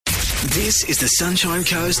This is the Sunshine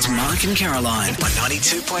Coast, Mark and Caroline on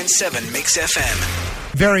 92.7 Mix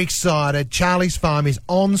FM. Very excited. Charlie's Farm is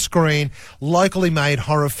on screen. Locally made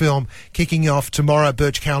horror film kicking off tomorrow at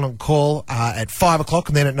Birch Callan Call at 5 o'clock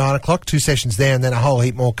and then at 9 o'clock. 2 sessions there and then a whole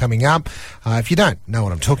heap more coming up. If you don't know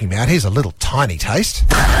what I'm talking about, here's a little tiny taste.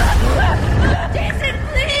 Jason,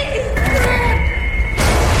 please!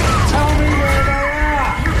 Tell me where they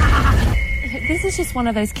are! This is just one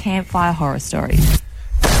of those campfire horror stories.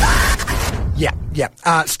 Yeah.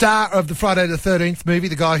 Star of the Friday the 13th movie,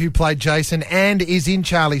 the guy who played Jason and is in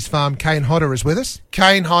Charlie's Farm, Kane Hodder, is with us.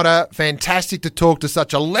 Kane Hodder, fantastic to talk to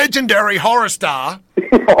such a legendary horror star.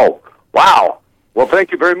 Oh, wow. Well,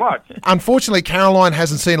 thank you very much. Unfortunately, Caroline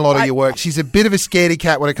hasn't seen a lot of your work. She's a bit of a scaredy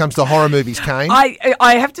cat when it comes to horror movies, Kane. I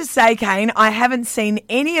have to say, Kane, I haven't seen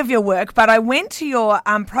any of your work, but I went to your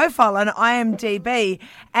profile on IMDb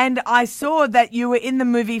and I saw that you were in the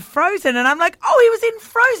movie Frozen, and I'm like, oh, he was in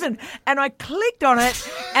Frozen. And I clicked on it,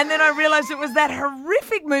 and then I realised it was that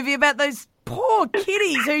horrific movie about those poor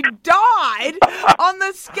kiddies who died on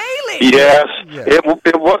the ski lift. Yes,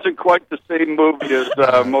 it wasn't quite the same movie as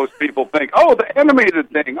most people think. Oh, the animated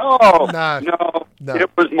thing. Oh, no. It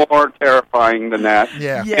was more terrifying than that.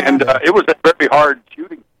 Yeah. And it was a very hard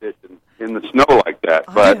shooting condition in the snow like that.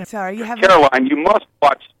 But Caroline, you must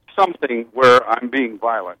watch something where I'm being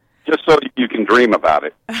violent, just so you can dream about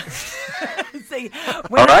it. See,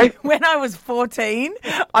 when I was 14,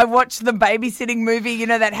 I watched the babysitting movie, you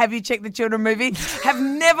know, that Have You Checked the Children movie. Have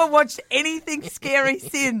never watched anything scary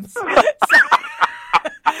since.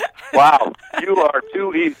 Wow, you are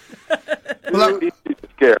too easy. Too easy to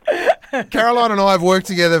scare. Caroline and I have worked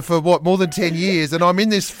together for, more than 10 years, and I'm in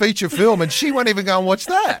this feature film, and she won't even go and watch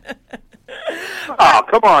that. Oh,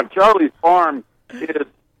 come on. Charlie's Farm is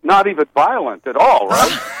not even violent at all,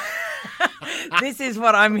 right? This is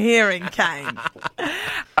what I'm hearing, Kane.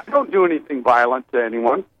 I don't do anything violent to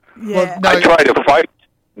anyone. Yeah. I try to fight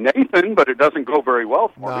Nathan, but it doesn't go very well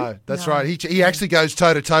for me. No, that's right. He actually goes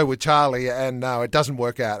toe-to-toe with Charlie, and no, it doesn't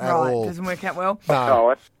work out at all. It doesn't work out well?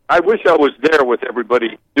 No, I wish I was there with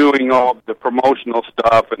everybody doing all the promotional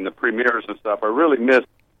stuff and the premieres and stuff. I really miss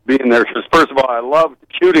being there because, first of all, I loved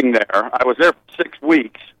shooting there. I was there for 6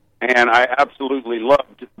 weeks, and I absolutely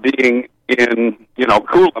loved being in,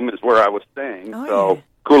 Coolum is where I was staying.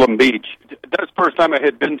 Coolum Beach. That's the first time I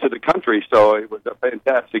had been to the country, so it was a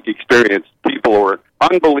fantastic experience. People were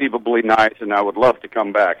unbelievably nice, and I would love to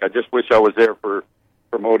come back. I just wish I was there for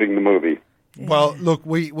promoting the movie. Yeah. Well, look,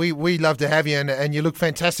 we love to have you, and you look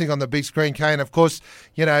fantastic on the big screen, Kane. Of course,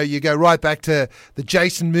 you go right back to the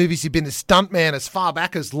Jason movies. You've been the stuntman as far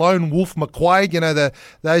back as Lone Wolf McQuaid,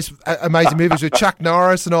 those amazing movies with Chuck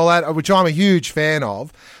Norris and all that, which I'm a huge fan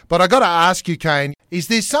of. But I got to ask you, Kane, is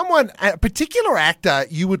there a particular actor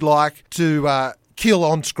you would like to kill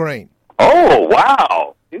on screen? Oh,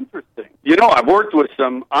 wow. Interesting. I've worked with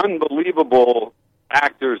some unbelievable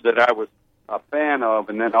actors that I was a fan of,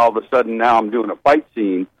 and then all of a sudden now I'm doing a fight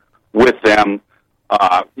scene with them.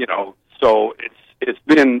 So it's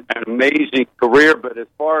been an amazing career. But as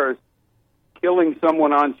far as killing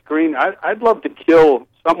someone on screen, I'd love to kill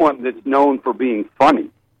someone that's known for being funny,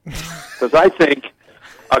 because I think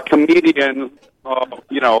a comedian,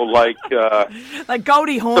 like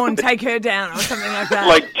Goldie Hawn, take her down or something like that.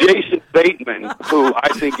 Like Jason Bateman, who I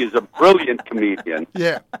think is a brilliant comedian.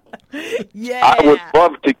 Yeah. Yeah. I would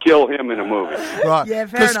love to kill him in a movie. Right. Yeah,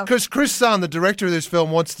 fair enough. Because Chris Sun, the director of this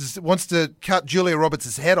film, wants to cut Julia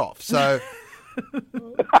Roberts' head off. So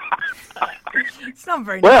it's not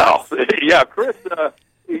very nice. Well, yeah, Chris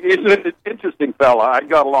is an interesting fella. I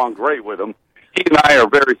got along great with him. He and I are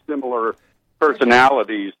very similar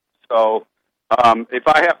personalities. So if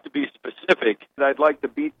I have to be specific, I'd like to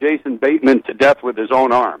beat Jason Bateman to death with his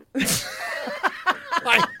own arm.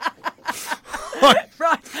 Right.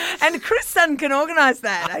 And Chris Sun can organise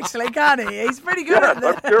that, actually, can't he? He's pretty good at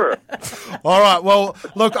that. I'm sure. All right. Well,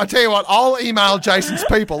 look, I tell you what, I'll email Jason's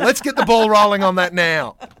people. Let's get the ball rolling on that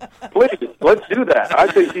now. Please, let's do that. I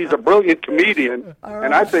think he's a brilliant comedian,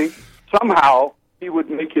 and I think somehow he would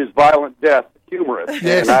make his violent death humorous.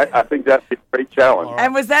 Yes. And I think that's a great challenge. Right.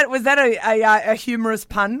 And was that a humorous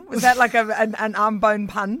pun? Was that like an arm bone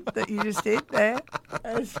pun that you just did there?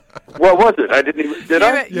 What was it? I didn't even... Did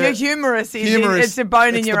I? You're humorous. It's a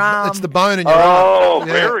bone in your arm. It's the bone in your arm. Oh,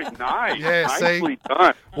 very nice. Yeah, nicely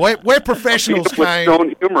done. We're professionals, Kane.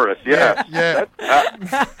 Stone humorous, yeah.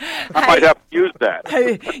 I might have to use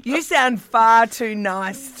that. You sound far too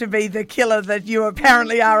nice to be the killer that you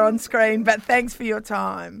apparently are on screen, but thanks for your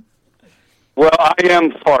time. Well, I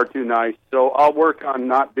am far too nice, so I'll work on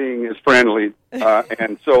not being as friendly.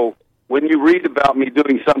 And so when you read about me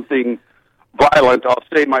doing something violent, I'll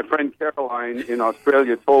say my friend Caroline in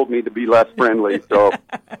Australia told me to be less friendly. So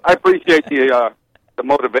I appreciate the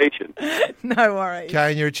motivation. No worries.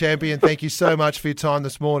 Kane, you're a champion. Thank you so much for your time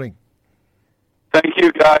this morning. Thank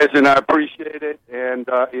you, guys, and I appreciate it. And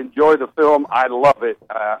enjoy the film. I love it.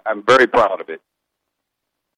 I'm very proud of it.